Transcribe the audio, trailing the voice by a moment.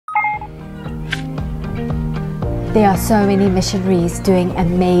There are so many missionaries doing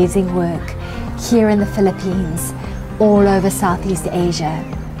amazing work here in the Philippines, all over Southeast Asia.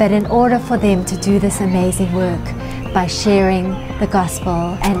 But in order for them to do this amazing work by sharing the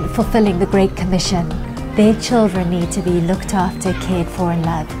gospel and fulfilling the Great Commission, their children need to be looked after, cared for and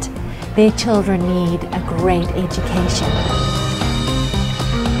loved. Their children need a great education.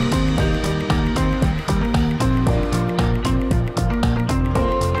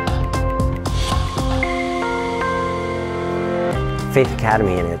 Faith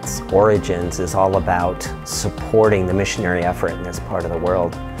Academy in its origins is all about supporting the missionary effort in this part of the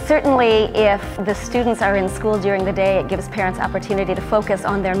world. Certainly, if the students are in school during the day, it gives parents opportunity to focus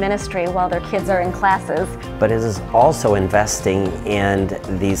on their ministry while their kids are in classes. But it is also investing in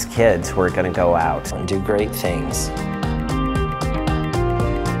these kids who are going to go out and do great things.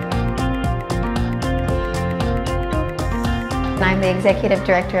 I'm the Executive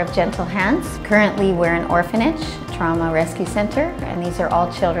Director of Gentle Hands. Currently, we're an orphanage, trauma rescue center, and these are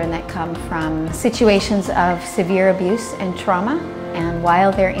all children that come from situations of severe abuse and trauma. And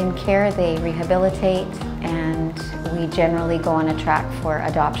while they're in care, they rehabilitate, and we generally go on a track for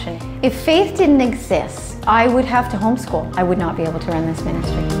adoption. If faith didn't exist, I would have to homeschool. I would not be able to run this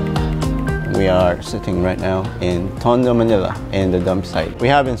ministry. We are sitting right now in Tondo, Manila, in the dump site. We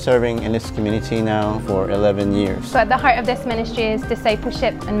have been serving in this community now for 11 years. So at the heart of this ministry is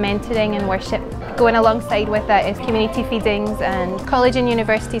discipleship and mentoring and worship. Going alongside with that is community feedings and college and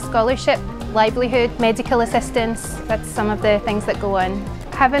university scholarship, livelihood, medical assistance. That's some of the things that go on.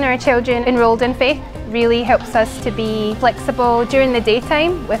 Having our children enrolled in faith really helps us to be flexible during the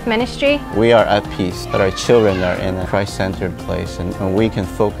daytime with ministry. We are at peace that our children are in a Christ-centered place, and we can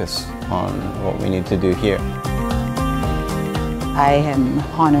focus on what we need to do here. I am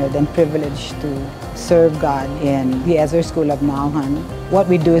honored and privileged to serve God in the Ezra School of Nauhan. What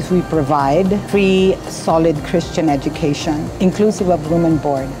we do is we provide free, solid Christian education, inclusive of room and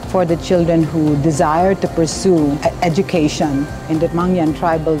board, for the children who desire to pursue education in the Mangyan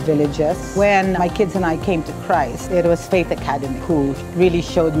tribal villages. When my kids and I came to Christ, it was Faith Academy who really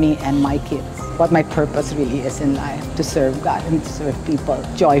showed me and my kids what my purpose really is in life, to serve God and to serve people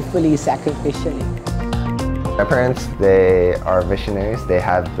joyfully, sacrificially. My parents, they are missionaries. They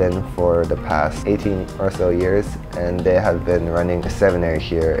have been for the past 18 or so years, and they have been running a seminary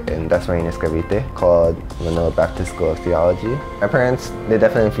here in Dasmariñas, Cavite called Manila Baptist School of Theology. My parents, they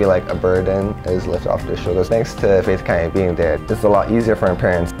definitely feel like a burden is lifted off their shoulders. Thanks to Faith Academy being there, it's a lot easier for my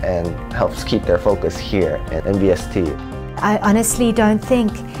parents and helps keep their focus here in NBST. I honestly don't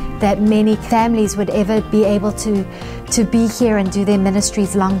think that many families would ever be able to be here and do their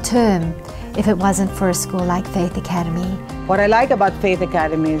ministries long term if it wasn't for a school like Faith Academy. What I like about Faith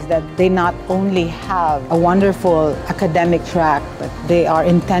Academy is that they not only have a wonderful academic track, but they are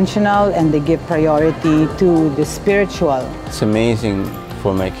intentional and they give priority to the spiritual. It's amazing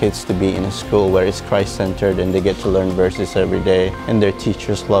for my kids to be in a school where it's Christ-centered and they get to learn verses every day, and their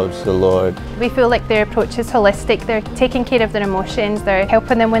teachers love the Lord. We feel like their approach is holistic. They're taking care of their emotions, they're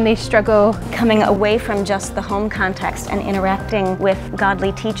helping them when they struggle. Coming away from just the home context and interacting with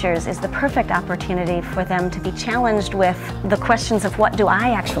godly teachers is the perfect opportunity for them to be challenged with the questions of what do I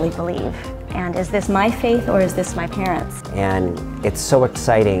actually believe? And is this my faith or is this my parents'? And it's so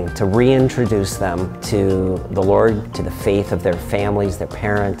exciting to reintroduce them to the Lord, to the faith of their families, their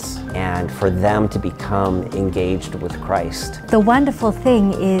parents, and for them to become engaged with Christ. The wonderful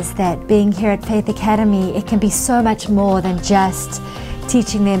thing is that being here at Faith Academy, it can be so much more than just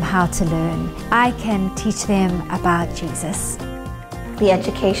teaching them how to learn. I can teach them about Jesus. The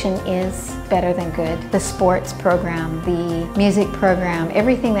education is better than good. The sports program, the music program,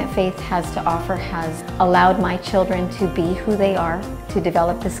 everything that Faith has to offer has allowed my children to be who they are, to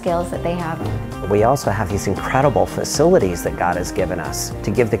develop the skills that they have. We also have these incredible facilities that God has given us to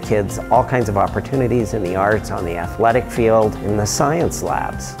give the kids all kinds of opportunities in the arts, on the athletic field, in the science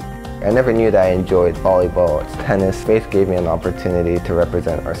labs. I never knew that I enjoyed volleyball, tennis. Faith gave me an opportunity to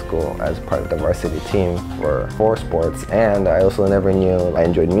represent our school as part of the varsity team for 4 sports, and I also never knew I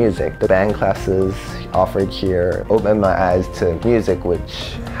enjoyed music. The band classes offered here opened my eyes to music,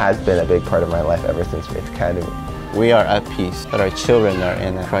 which has been a big part of my life ever since Faith Academy. We are at peace that our children are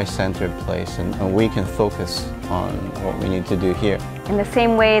in a Christ-centered place, and we can focus on what we need to do here. In the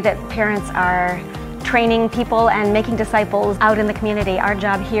same way that parents are training people and making disciples out in the community, our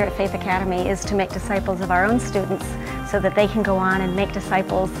job here at Faith Academy is to make disciples of our own students so that they can go on and make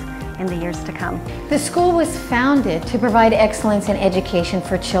disciples in the years to come. The school was founded to provide excellence in education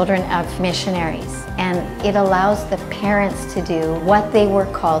for children of missionaries, and it allows the parents to do what they were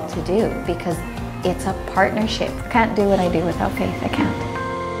called to do because it's a partnership. I can't do what I do without Faith. I can't.